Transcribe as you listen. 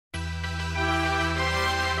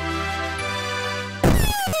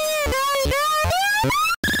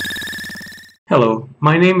Hello,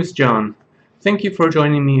 my name is John. Thank you for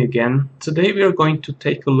joining me again. Today we are going to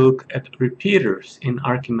take a look at repeaters in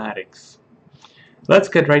Archimatix. Let's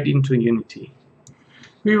get right into Unity.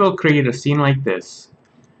 We will create a scene like this.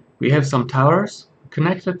 We have some towers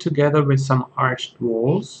connected together with some arched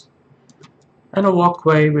walls and a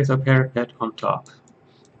walkway with a parapet on top.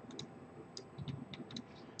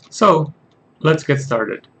 So, let's get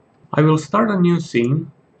started. I will start a new scene.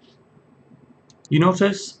 You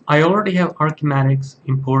notice I already have Archimatix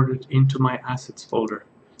imported into my assets folder.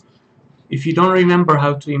 If you don't remember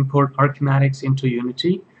how to import Archimatix into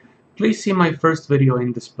Unity, please see my first video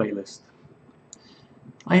in this playlist.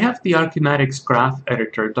 I have the Archimatix graph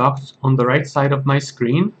editor docked on the right side of my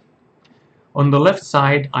screen. On the left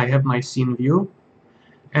side I have my scene view,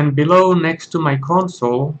 and below next to my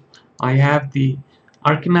console I have the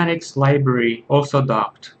Archimatix library also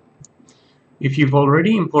docked. If you've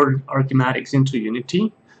already imported Archimatix into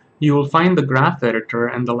Unity, you will find the graph editor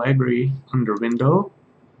and the library under Window,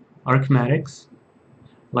 Archimatix,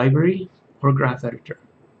 Library, or Graph Editor.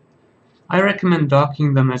 I recommend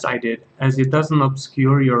docking them as I did, as it doesn't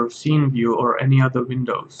obscure your scene view or any other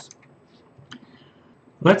windows.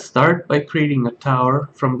 Let's start by creating a tower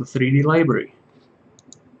from the 3D library.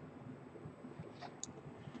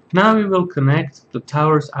 Now we will connect the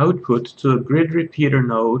tower's output to a grid repeater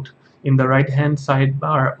node in the right-hand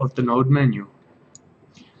sidebar of the node menu.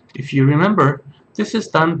 If you remember, this is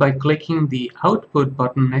done by clicking the Output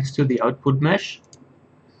button next to the output mesh,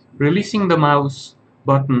 releasing the mouse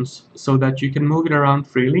buttons so that you can move it around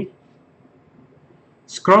freely,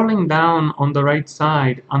 scrolling down on the right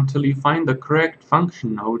side until you find the correct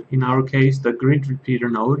function node, in our case the grid repeater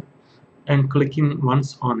node, and clicking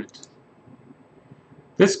once on it.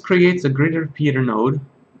 This creates a grid repeater node,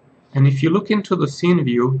 and if you look into the scene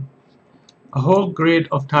view, a whole grid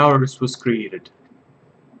of towers was created.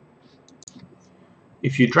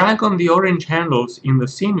 If you drag on the orange handles in the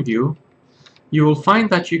scene view, you will find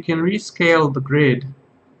that you can rescale the grid,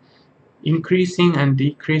 increasing and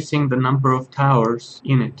decreasing the number of towers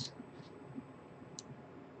in it.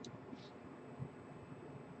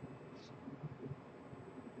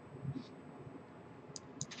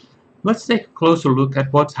 Let's take a closer look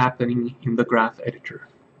at what's happening in the graph editor.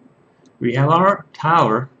 We have our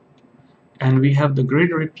tower, and we have the grid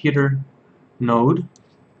repeater node,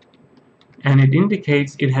 and it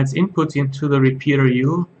indicates it has inputs into the repeater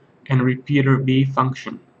U and repeater B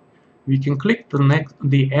function. We can click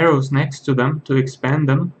the arrows next to them to expand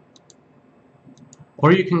them,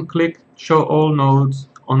 or you can click Show All Nodes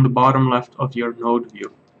on the bottom left of your node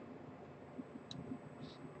view.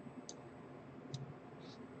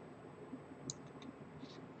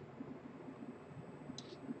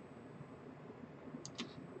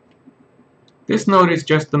 This node is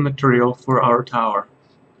just the material for our tower.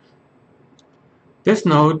 This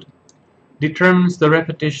node determines the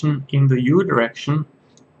repetition in the U direction,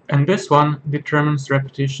 and this one determines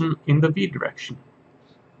repetition in the V direction.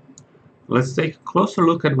 Let's take a closer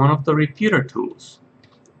look at one of the repeater tools.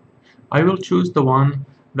 I will choose the one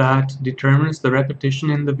that determines the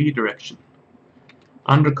repetition in the V direction.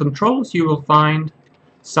 Under Controls you will find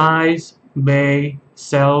Size, Bay,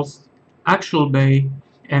 Cells, Actual Bay,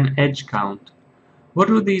 and Edge Count. What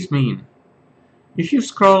do these mean? If you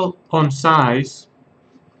scroll on Size,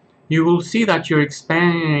 you will see that you're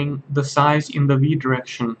expanding the size in the V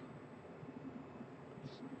direction.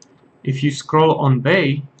 If you scroll on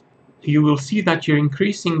Bay, you will see that you're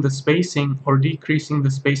increasing the spacing or decreasing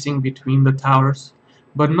the spacing between the towers,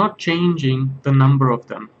 but not changing the number of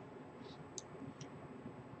them.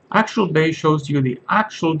 Actual Bay shows you the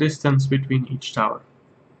actual distance between each tower.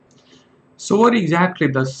 So what exactly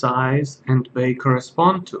does size and bay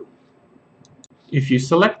correspond to? If you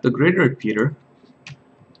select the grid repeater,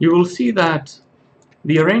 you will see that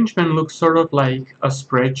the arrangement looks sort of like a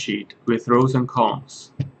spreadsheet with rows and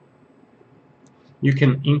columns. You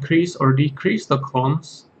can increase or decrease the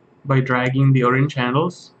columns by dragging the orange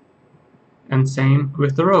handles, and same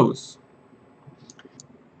with the rows.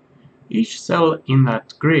 Each cell in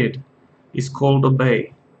that grid is called a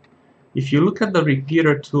bay. If you look at the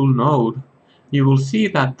repeater tool node, you will see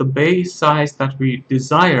that the bay size that we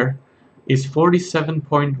desire is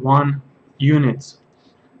 47.1 units,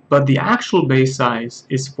 but the actual bay size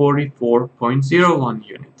is 44.01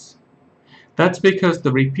 units. That's because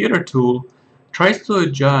the repeater tool tries to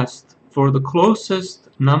adjust for the closest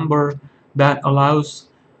number that allows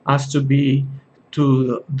us to be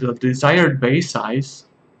to the desired bay size,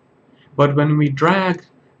 but when we drag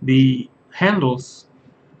the handles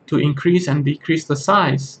to increase and decrease the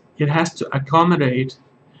size, it has to accommodate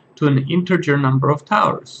to an integer number of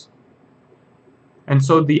towers. And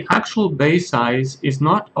so the actual base size is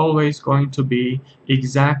not always going to be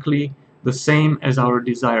exactly the same as our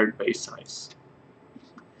desired base size.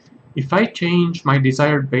 If I change my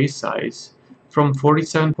desired base size from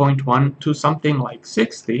 47.1 to something like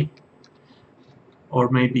 60, or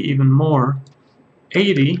maybe even more,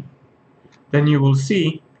 80, then you will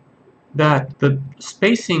see that the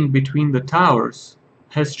spacing between the towers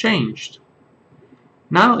has changed.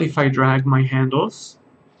 Now if I drag my handles,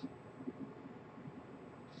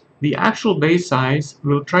 the actual base size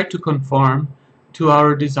will try to conform to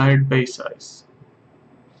our desired base size,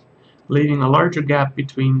 leaving a larger gap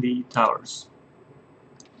between the towers.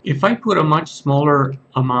 If I put a much smaller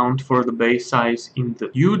amount for the base size in the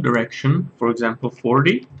U direction, for example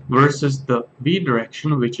 40, versus the V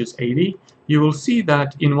direction, which is 80, you will see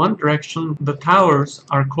that in one direction the towers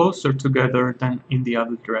are closer together than in the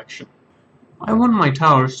other direction. I want my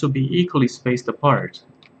towers to be equally spaced apart.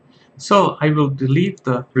 So I will delete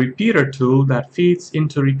the repeater tool that feeds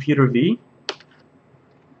into repeater V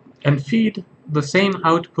and feed the same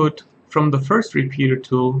output from the first repeater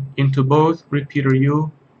tool into both repeater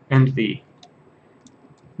U and V.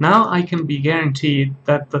 Now I can be guaranteed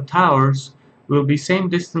that the towers will be same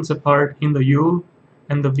distance apart in the U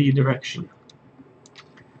and the V direction.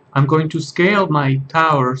 I'm going to scale my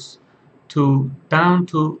towers down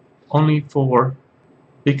to only 4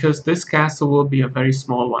 because this castle will be a very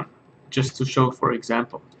small one, just to show for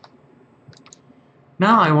example.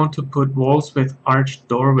 Now I want to put walls with arched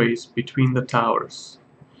doorways between the towers.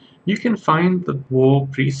 You can find the wall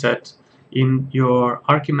preset in your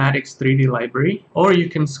Archimatix 3D library, or you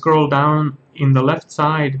can scroll down in the left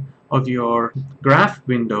side of your graph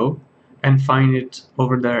window and find it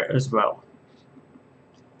over there as well.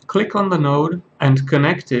 Click on the node and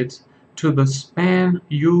connect it to the span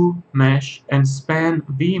U mesh and span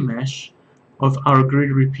V mesh of our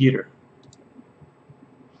grid repeater.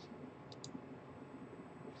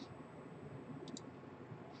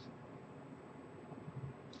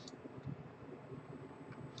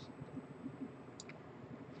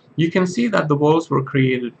 You can see that the walls were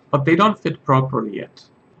created, but they don't fit properly yet.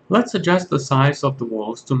 Let's adjust the size of the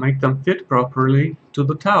walls to make them fit properly to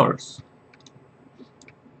the towers.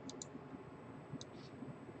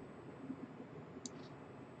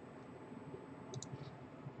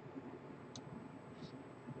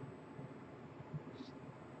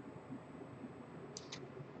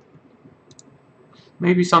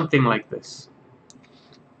 Maybe something like this.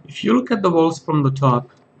 If you look at the walls from the top,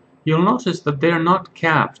 you'll notice that they are not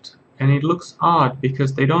capped, and it looks odd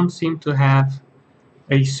because they don't seem to have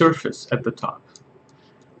a surface at the top.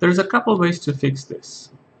 There's a couple ways to fix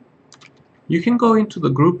this. You can go into the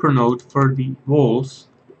grouper node for the walls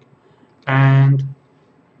and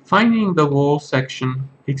finding the wall section,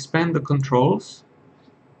 expand the controls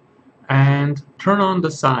and turn on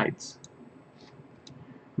the sides.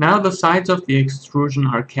 Now the sides of the extrusion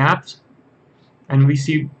are capped and we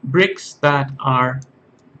see bricks that are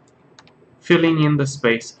filling in the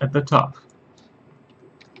space at the top.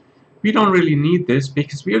 We don't really need this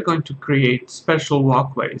because we are going to create special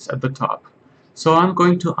walkways at the top. So I'm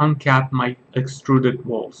going to uncap my extruded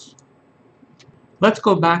walls. Let's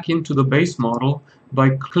go back into the base model by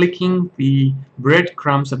clicking the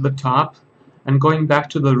breadcrumbs at the top and going back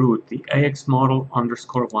to the root, the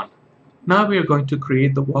axmodel_1. Now we are going to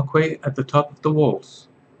create the walkway at the top of the walls.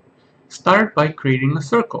 Start by creating a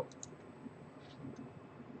circle.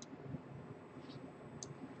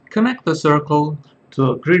 Connect the circle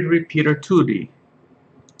to a grid repeater 2D.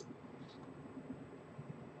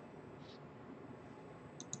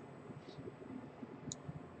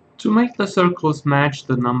 To make the circles match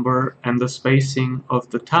the number and the spacing of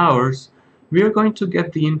the towers, we are going to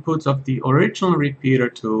get the inputs of the original repeater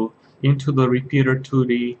tool into the repeater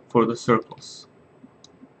 2D for the circles.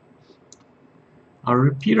 Our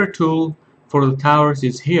repeater tool for the towers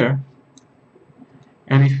is here,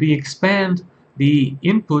 and if we expand the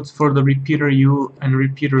inputs for the repeater U and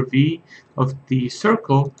repeater V of the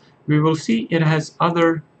circle, we will see it has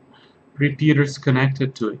other repeaters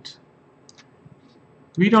connected to it.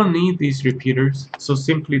 We don't need these repeaters, so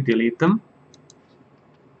simply delete them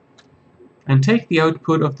and take the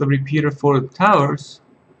output of the repeater for the towers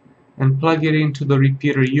and plug it into the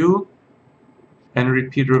repeater U and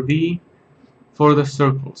repeater V for the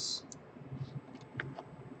circles.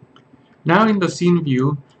 Now in the scene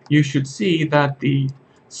view, you should see that the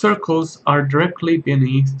circles are directly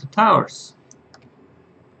beneath the towers.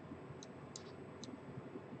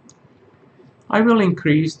 I will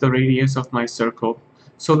increase the radius of my circle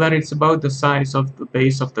so that it's about the size of the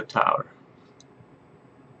base of the tower.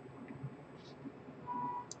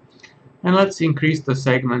 And let's increase the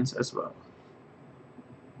segments as well.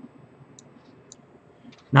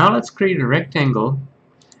 Now let's create a rectangle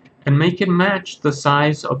and make it match the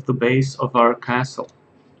size of the base of our castle.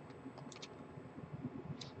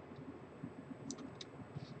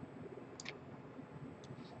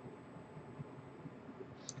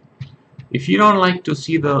 If you don't like to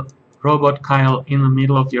see the robot Kyle in the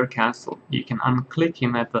middle of your castle, you can unclick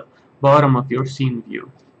him at the bottom of your scene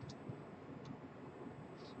view.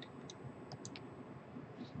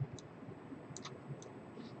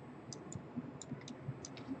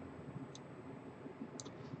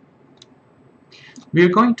 We are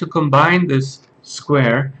going to combine this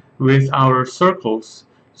square with our circles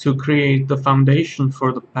to create the foundation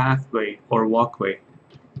for the pathway or walkway.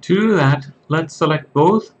 To do that, let's select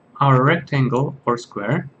both our rectangle or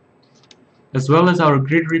square as well as our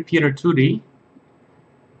grid repeater 2D,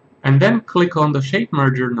 and then click on the shape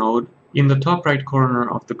merger node in the top right corner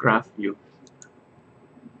of the graph view.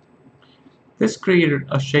 This created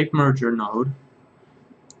a shape merger node,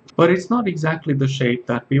 but it's not exactly the shape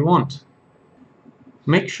that we want.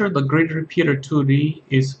 Make sure the grid repeater 2D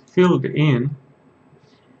is filled in,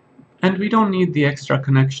 and we don't need the extra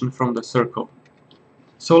connection from the circle.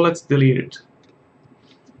 So let's delete it.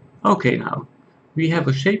 Okay, now we have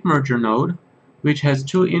a shape merger node which has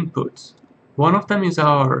two inputs. One of them is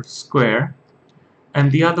our square,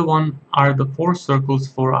 and the other one are the four circles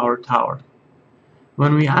for our tower.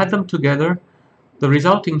 When we add them together, the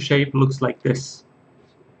resulting shape looks like this.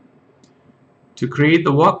 To create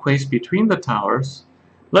the walkways between the towers,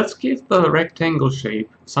 let's give the rectangle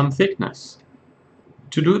shape some thickness.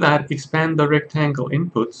 To do that, expand the rectangle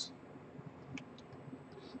inputs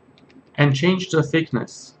and change the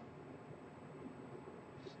thickness.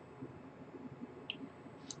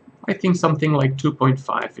 I think something like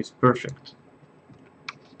 2.5 is perfect.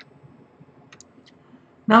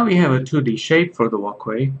 Now we have a 2D shape for the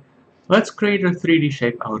walkway. Let's create a 3D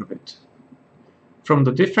shape out of it. From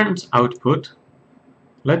the difference output,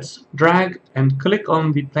 let's drag and click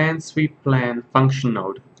on the Plan Sweep Plan function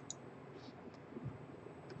node.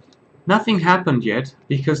 Nothing happened yet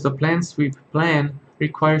because the Plan Sweep Plan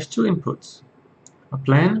requires two inputs. A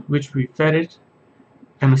plan which we fed it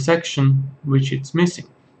and a section which it's missing.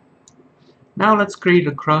 Now let's create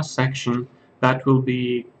a cross section that will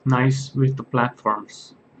be nice with the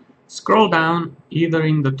platforms. Scroll down either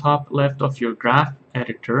in the top left of your graph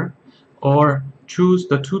editor or choose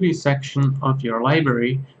the 2D section of your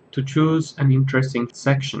library to choose an interesting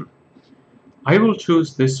section. I will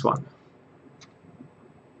choose this one.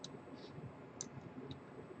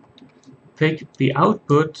 Take the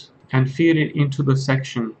output and feed it into the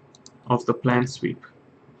section of the plan sweep.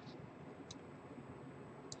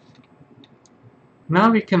 Now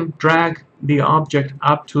we can drag the object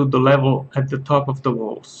up to the level at the top of the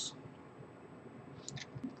walls.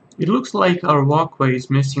 It looks like our walkway is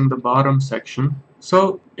missing the bottom section,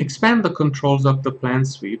 so expand the controls of the plan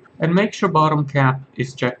sweep and make sure bottom cap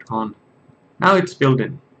is checked on. Now it's filled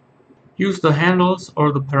in. Use the handles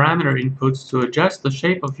or the parameter inputs to adjust the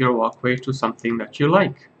shape of your walkway to something that you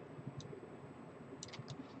like.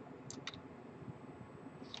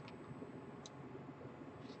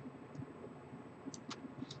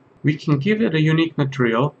 We can give it a unique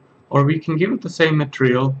material, or we can give it the same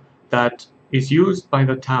material that is used by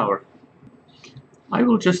the tower. I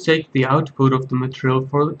will just take the output of the material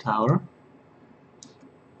for the tower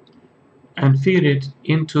and feed it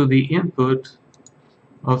into the input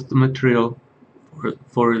of the material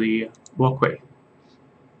for the walkway.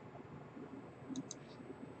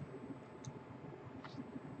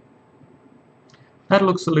 That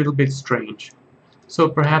looks a little bit strange, so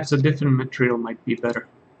perhaps a different material might be better.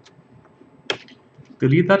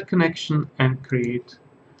 Delete that connection and create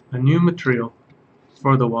a new material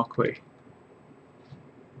for the walkway.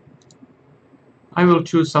 I will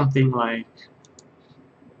choose something like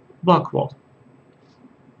block wall.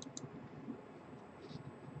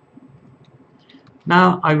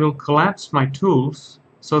 Now I will collapse my tools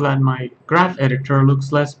so that my graph editor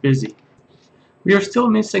looks less busy. We are still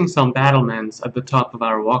missing some battlements at the top of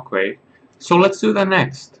our walkway, so let's do that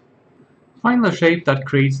next. Find the shape that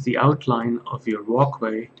creates the outline of your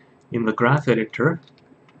walkway in the graph editor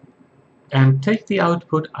and take the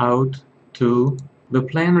output out to the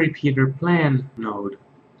plan repeater plan node.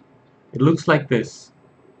 It looks like this.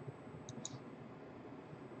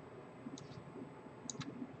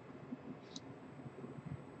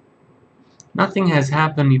 Nothing has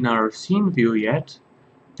happened in our scene view yet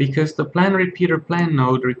because the plan repeater plan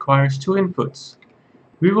node requires two inputs.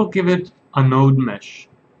 We will give it a node mesh.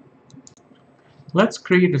 Let's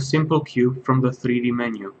create a simple cube from the 3D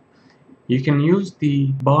menu. You can use the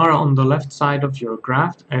bar on the left side of your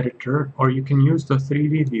graph editor, or you can use the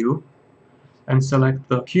 3D view and select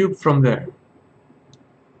the cube from there.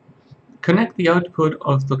 Connect the output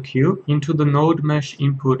of the cube into the node mesh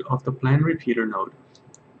input of the plan repeater node.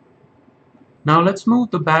 Now let's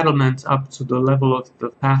move the battlements up to the level of the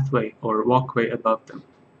pathway or walkway above them.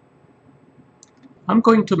 I'm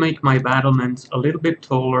going to make my battlements a little bit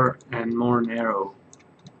taller and more narrow.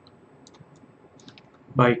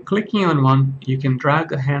 By clicking on one, you can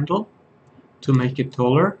drag a handle to make it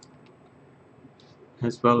taller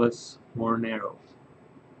as well as more narrow.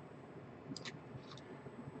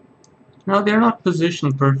 Now they're not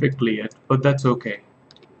positioned perfectly yet, but that's okay.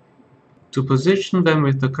 To position them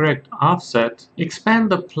with the correct offset, expand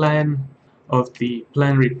the plan of the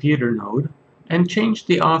plan repeater node and change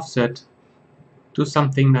the offset to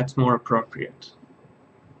something that's more appropriate.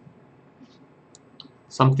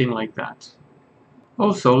 Something like that.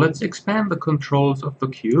 Also, let's expand the controls of the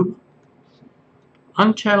cube.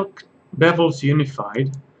 Uncheck Bevels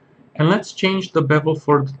Unified, and let's change the bevel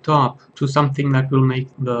for the top to something that will make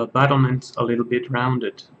the battlements a little bit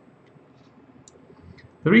rounded.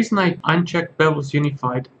 The reason I unchecked Bevels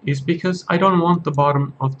Unified is because I don't want the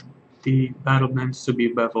bottom of the battlements to be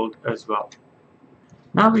beveled as well.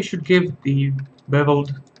 Now we should give the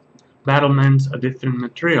beveled battlements a different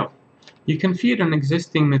material. You can feed an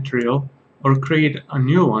existing material or create a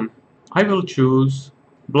new one. I will choose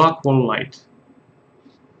Block Wall Light.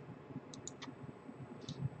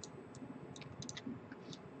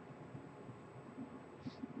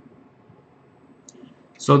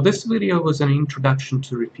 So this video was an introduction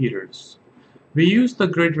to repeaters. We used the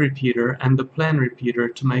grid repeater and the plan repeater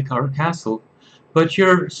to make our castle, but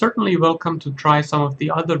you're certainly welcome to try some of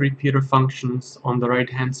the other repeater functions on the right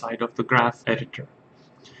hand side of the graph editor.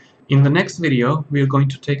 In the next video, we are going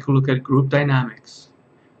to take a look at group dynamics.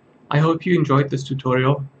 I hope you enjoyed this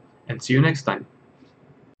tutorial, and see you next time.